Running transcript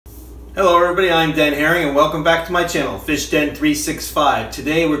Hello everybody, I'm Den Haring and welcome back to my channel, Fish Den 365.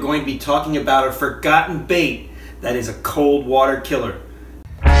 Today we're going to be talking about a forgotten bait that is a cold water killer.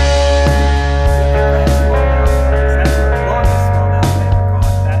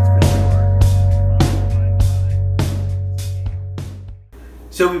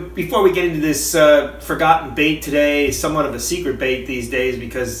 So before we get into this forgotten bait today, somewhat of a secret bait these days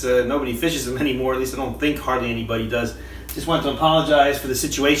because nobody fishes them anymore, at least I don't think hardly anybody does. Just want to apologize for the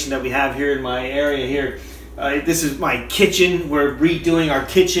situation that we have here in my area here. This is my kitchen. We're redoing our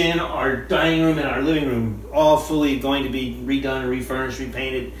kitchen, our dining room, and our living room, all fully going to be redone, refurnished,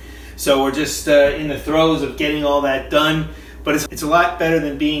 repainted. So we're just in the throes of getting all that done. But it's a lot better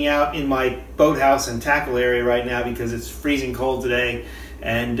than being out in my boathouse and tackle area right now because it's freezing cold today,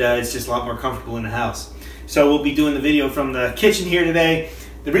 and it's just a lot more comfortable in the house. So we'll be doing the video from the kitchen here today.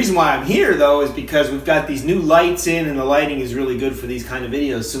 The reason why I'm here, though, is because we've got these new lights in, and the lighting is really good for these kind of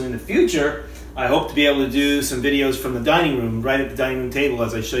videos. So in the future, I hope to be able to do some videos from the dining room, right at the dining room table,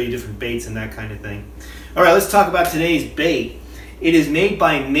 as I show you different baits and that kind of thing. All right, let's talk about today's bait. It is made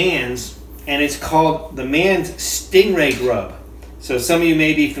by Mann's, and it's called the Mann's Stingray Grub. So some of you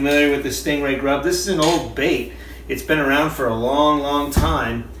may be familiar with the Stingray Grub. This is an old bait. It's been around for a long, long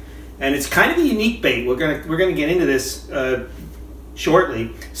time, and it's kind of a unique bait. We're gonna get into this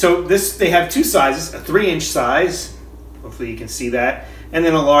shortly. So they have two sizes, a 3-inch size, hopefully you can see that, and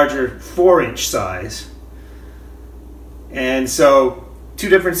then a larger 4-inch size. And so two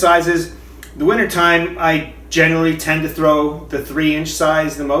different sizes. The wintertime, I generally tend to throw the 3-inch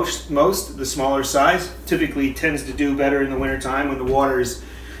size the most, the smaller size. Typically tends to do better in the wintertime when the water is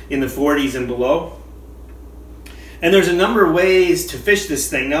in the 40s and below. And there's a number of ways to fish this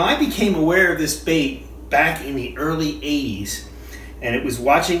thing. Now, I became aware of this bait back in the early 80s. And it was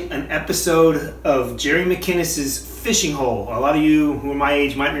watching an episode of Jerry McInnes's Fishing Hole. A lot of you who are my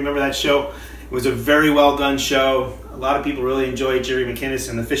age might remember that show. It was a very well done show. A lot of people really enjoyed Jerry McInnes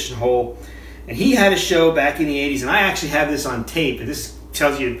and the Fishing Hole. And he had a show back in the 80s, and I actually have this on tape. And this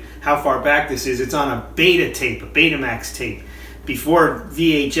tells you how far back this is. It's on a beta tape, a Betamax tape, before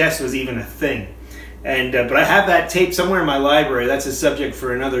VHS was even a thing. And but I have that tape somewhere in my library. That's a subject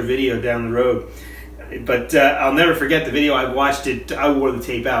for another video down the road. But I'll never forget the video. I watched it. I wore the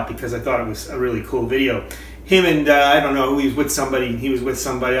tape out because I thought it was a really cool video. Him and I don't know who he was with. Somebody. He was with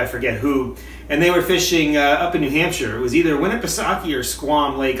somebody. I forget who. And they were fishing up in New Hampshire. It was either Winnipesaukee or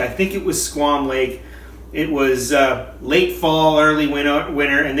Squam Lake. I think it was Squam Lake. It was late fall, early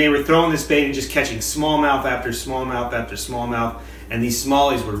winter, and they were throwing this bait and just catching smallmouth after smallmouth after smallmouth. And these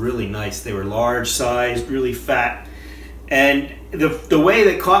smallies were really nice. They were large sized, really fat. And the way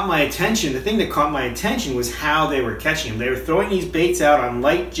that caught my attention, the thing that caught my attention was how they were catching them. They were throwing these baits out on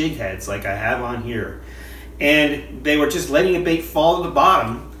light jig heads like I have on here. And they were just letting a bait fall to the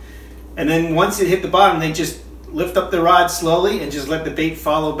bottom. And then once it hit the bottom, they just lift up the rod slowly and just let the bait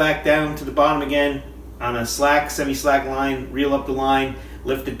follow back down to the bottom again on a semi-slack line, reel up the line,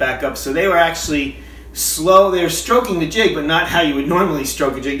 lift it back up. So they were actually slow. They were stroking the jig, but not how you would normally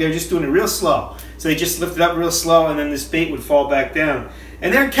stroke a jig. They were just doing it real slow. So they just lifted up real slow, and then this bait would fall back down.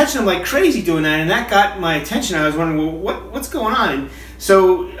 And they were catching them like crazy doing that, and that got my attention. I was wondering, well, what's going on? And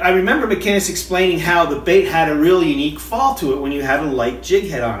so I remember McInnes explaining how the bait had a really unique fall to it when you had a light jig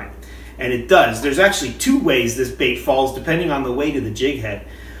head on it. And it does. There's actually two ways this bait falls, depending on the weight of the jig head.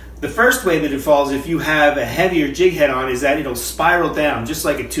 The first way that it falls, if you have a heavier jig head on, is that it'll spiral down, just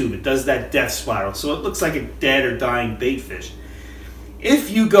like a tube. It does that death spiral, so it looks like a dead or dying bait fish.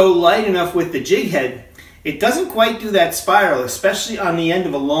 If you go light enough with the jig head, it doesn't quite do that spiral, especially on the end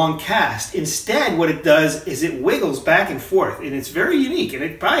of a long cast. Instead, what it does is it wiggles back and forth, and it's very unique, and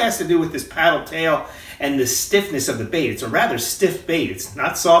it probably has to do with this paddle tail and the stiffness of the bait. It's a rather stiff bait. It's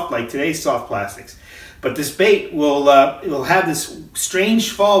not soft like today's soft plastics. But this bait will have this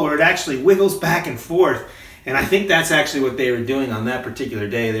strange fall where it actually wiggles back and forth, and I think that's actually what they were doing on that particular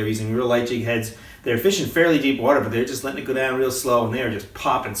day. They were using real light jig heads. They're fishing fairly deep water, but they're just letting it go down real slow, and they are just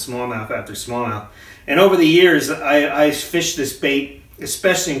popping smallmouth after smallmouth. And over the years, I fished this bait,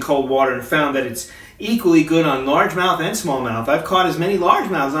 especially in cold water, and found that it's equally good on largemouth and smallmouth. I've caught as many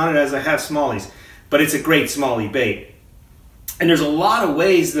largemouths on it as I have smallies, but it's a great smallie bait. And there's a lot of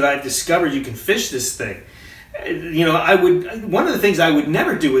ways that I've discovered you can fish this thing. You know, one of the things I would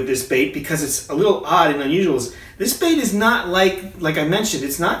never do with this bait, because it's a little odd and unusual, is this bait is not like I mentioned,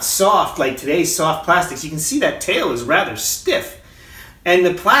 it's not soft like today's soft plastics. You can see that tail is rather stiff. And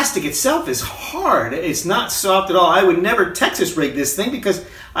the plastic itself is hard. It's not soft at all. I would never Texas rig this thing because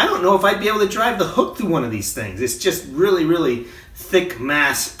I don't know if I'd be able to drive the hook through one of these things. It's just really, really thick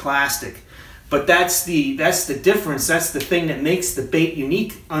mass plastic. But that's the difference. That's the thing that makes the bait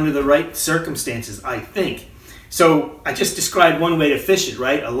unique under the right circumstances, I think. So I just described one way to fish it,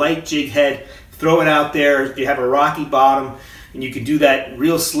 right? A light jig head, throw it out there. You have a rocky bottom, and you can do that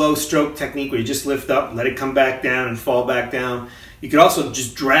real slow stroke technique where you just lift up, let it come back down and fall back down. You could also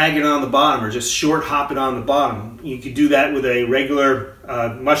just drag it on the bottom or just short hop it on the bottom. You could do that with a regular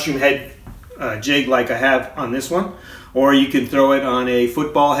mushroom head jig like I have on this one, or you can throw it on a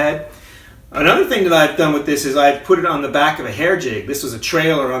football head. Another thing that I've done with this is I've put it on the back of a hair jig. This was a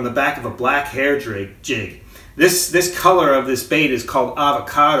trailer on the back of a black hair jig. This color of this bait is called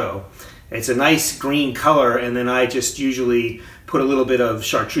avocado. It's a nice green color, and then I just usually put a little bit of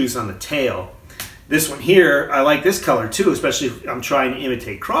chartreuse on the tail. This one here, I like this color too, especially if I'm trying to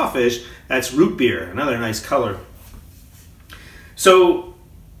imitate crawfish. That's root beer, another nice color. So,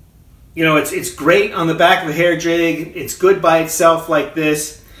 you know, it's great on the back of a hair jig. It's good by itself like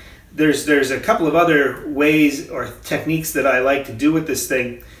this. There's a couple of other ways or techniques that I like to do with this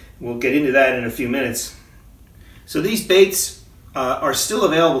thing. We'll get into that in a few minutes. So these baits are still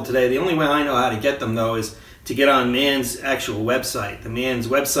available today. The only way I know how to get them, though, is to get on Mann's actual website. The Mann's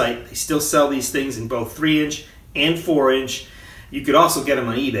website, they still sell these things in both 3-inch and 4-inch. You could also get them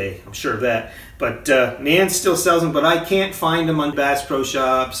on eBay, I'm sure of that. But Mann still sells them, but I can't find them on Bass Pro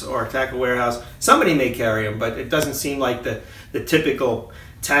Shops or Tackle Warehouse. Somebody may carry them, but it doesn't seem like the typical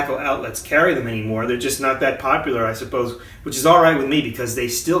tackle outlets carry them anymore. They're just not that popular, I suppose, which is all right with me because they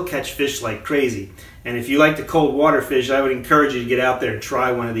still catch fish like crazy. And if you like to cold water fish, I would encourage you to get out there and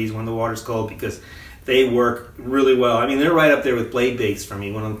try one of these when the water's cold, because they work really well. I mean, they're right up there with blade baits for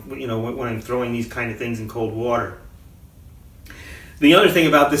me when I'm throwing these kind of things in cold water. The other thing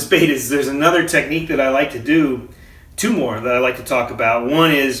about this bait is there's another technique that I like to do, two more that I like to talk about.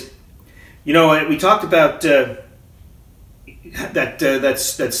 One is, you know, we talked about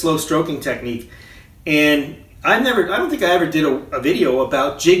that slow stroking technique, and I don't think I ever did a video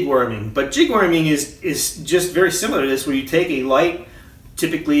about jig worming, but jig worming is just very similar to this, where you take a light,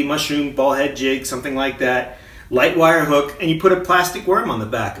 typically mushroom ball head jig, something like that, light wire hook, and you put a plastic worm on the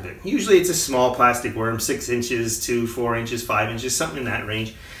back of it. Usually it's a small plastic worm, 6 inches to 4 inches, 5 inches, something in that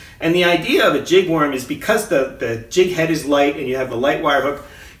range. And the idea of a jig worm is because the jig head is light and you have the light wire hook,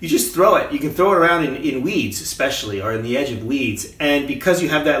 you just throw it. You can throw it around in weeds especially, or in the edge of weeds. And because you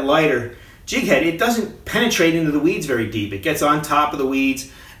have that lighter jig head, it doesn't penetrate into the weeds very deep. It gets on top of the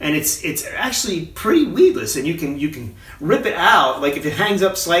weeds, and it's actually pretty weedless, and you can rip it out. Like if it hangs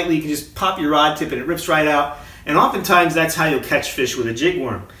up slightly, you can just pop your rod tip and it rips right out. And oftentimes that's how you'll catch fish with a jig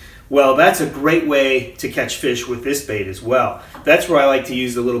worm. Well, that's a great way to catch fish with this bait as well. That's where I like to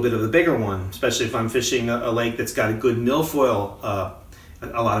use a little bit of the bigger one, especially if I'm fishing a lake that's got a good milfoil,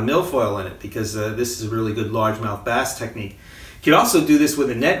 a lot of milfoil in it, because this is a really good largemouth bass technique. You can also do this with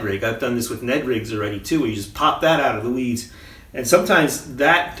a Ned rig. I've done this with Ned rigs already too, where you just pop that out of the weeds. And sometimes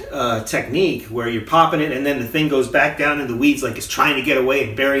that technique where you're popping it and then the thing goes back down into the weeds like it's trying to get away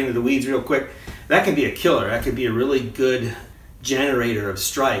and bury into the weeds real quick, that can be a killer. That could be a really good generator of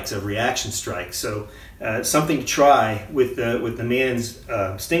strikes, of reaction strikes. So something to try with the Mann's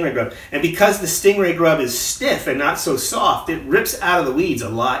stingray grub. And because the stingray grub is stiff and not so soft, it rips out of the weeds a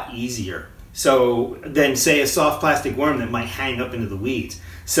lot easier. So than say a soft plastic worm that might hang up into the weeds.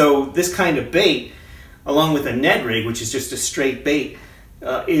 So this kind of bait, along with a Ned rig, which is just a straight bait,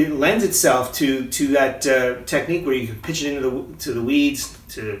 it lends itself to that technique where you can pitch it into the weeds,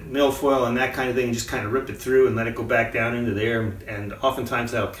 to milfoil and that kind of thing, and just kind of rip it through and let it go back down into there, and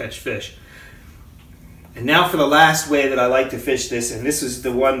oftentimes that'll catch fish. And now for the last way that I like to fish this, and this is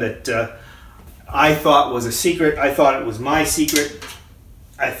the one that I thought was a secret. I thought it was my secret.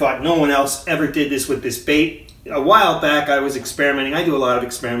 I thought no one else ever did this with this bait. A while back I was experimenting. I do a lot of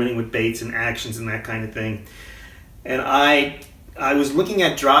experimenting with baits and actions and that kind of thing. And I was looking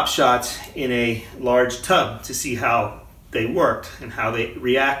at drop shots in a large tub to see how they worked and how they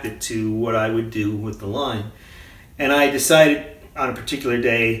reacted to what I would do with the line. And I decided on a particular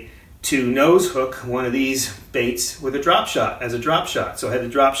day to nose hook one of these baits with a drop shot, as a drop shot. So I had the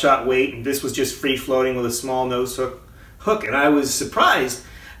drop shot weight, and this was just free floating with a small nose hook. And I was surprised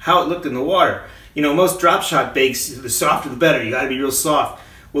how it looked in the water. You know, most drop shot baits, the softer the better. You got to be real soft.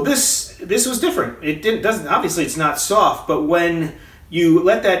 Well, this was different. Obviously it's not soft, but when you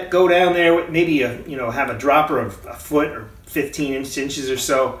let that go down there, maybe have a dropper of a foot or 15 inches or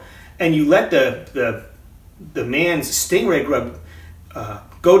so, and you let the Mann's stingray grub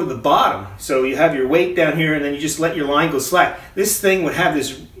go to the bottom. So you have your weight down here, and then you just let your line go slack. This thing would have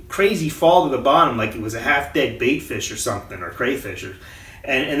this crazy fall to the bottom, like it was a half-dead bait fish or something, or crayfish,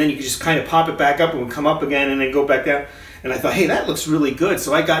 and then you could just kind of pop it back up and it would come up again and then go back down. And I thought, hey, that looks really good.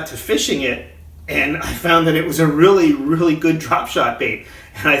 So I got to fishing it and I found that it was a really, really good drop shot bait.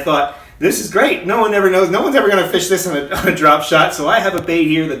 And I thought, this is great. No one ever knows. No one's ever going to fish this on a drop shot. So I have a bait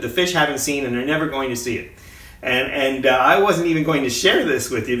here that the fish haven't seen, and they're never going to see it. And I wasn't even going to share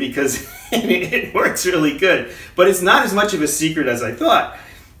this with you because it works really good. But it's not as much of a secret as I thought.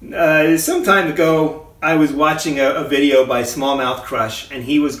 Some time ago, I was watching a video by Smallmouth Crush, and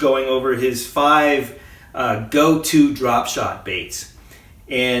he was going over his 5 go-to drop shot baits.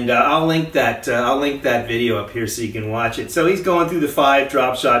 And I'll link that video up here so you can watch it. So he's going through the 5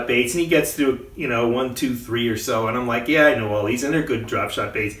 drop shot baits, and he gets through 1, 2, 3 or so, and I'm like, yeah, I know all these, and they're good drop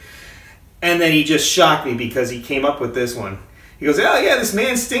shot baits. And then he just shocked me because he came up with this one. He goes, oh yeah, this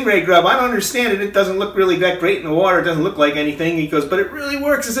man's stingray grub, I don't understand it. It doesn't look really that great in the water. It doesn't look like anything. He goes, but it really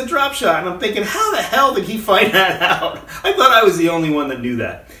works as a drop shot. And I'm thinking, how the hell did he find that out? I thought I was the only one that knew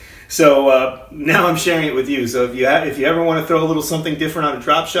that. So now I'm sharing it with you. So if you ever want to throw a little something different on a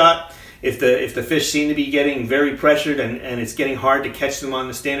drop shot, if the fish seem to be getting very pressured and it's getting hard to catch them on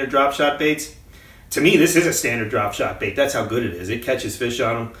the standard drop shot baits, to me this is a standard drop shot bait. That's how good it is. It catches fish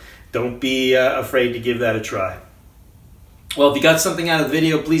on them. Don't be afraid to give that a try. Well, if you got something out of the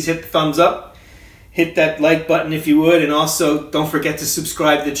video, please hit the thumbs up. Hit that like button if you would, and also don't forget to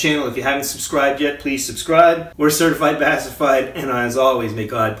subscribe to the channel. If you haven't subscribed yet, please subscribe. We're certified Bassified, and as always, may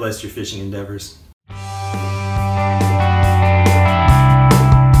God bless your fishing endeavors.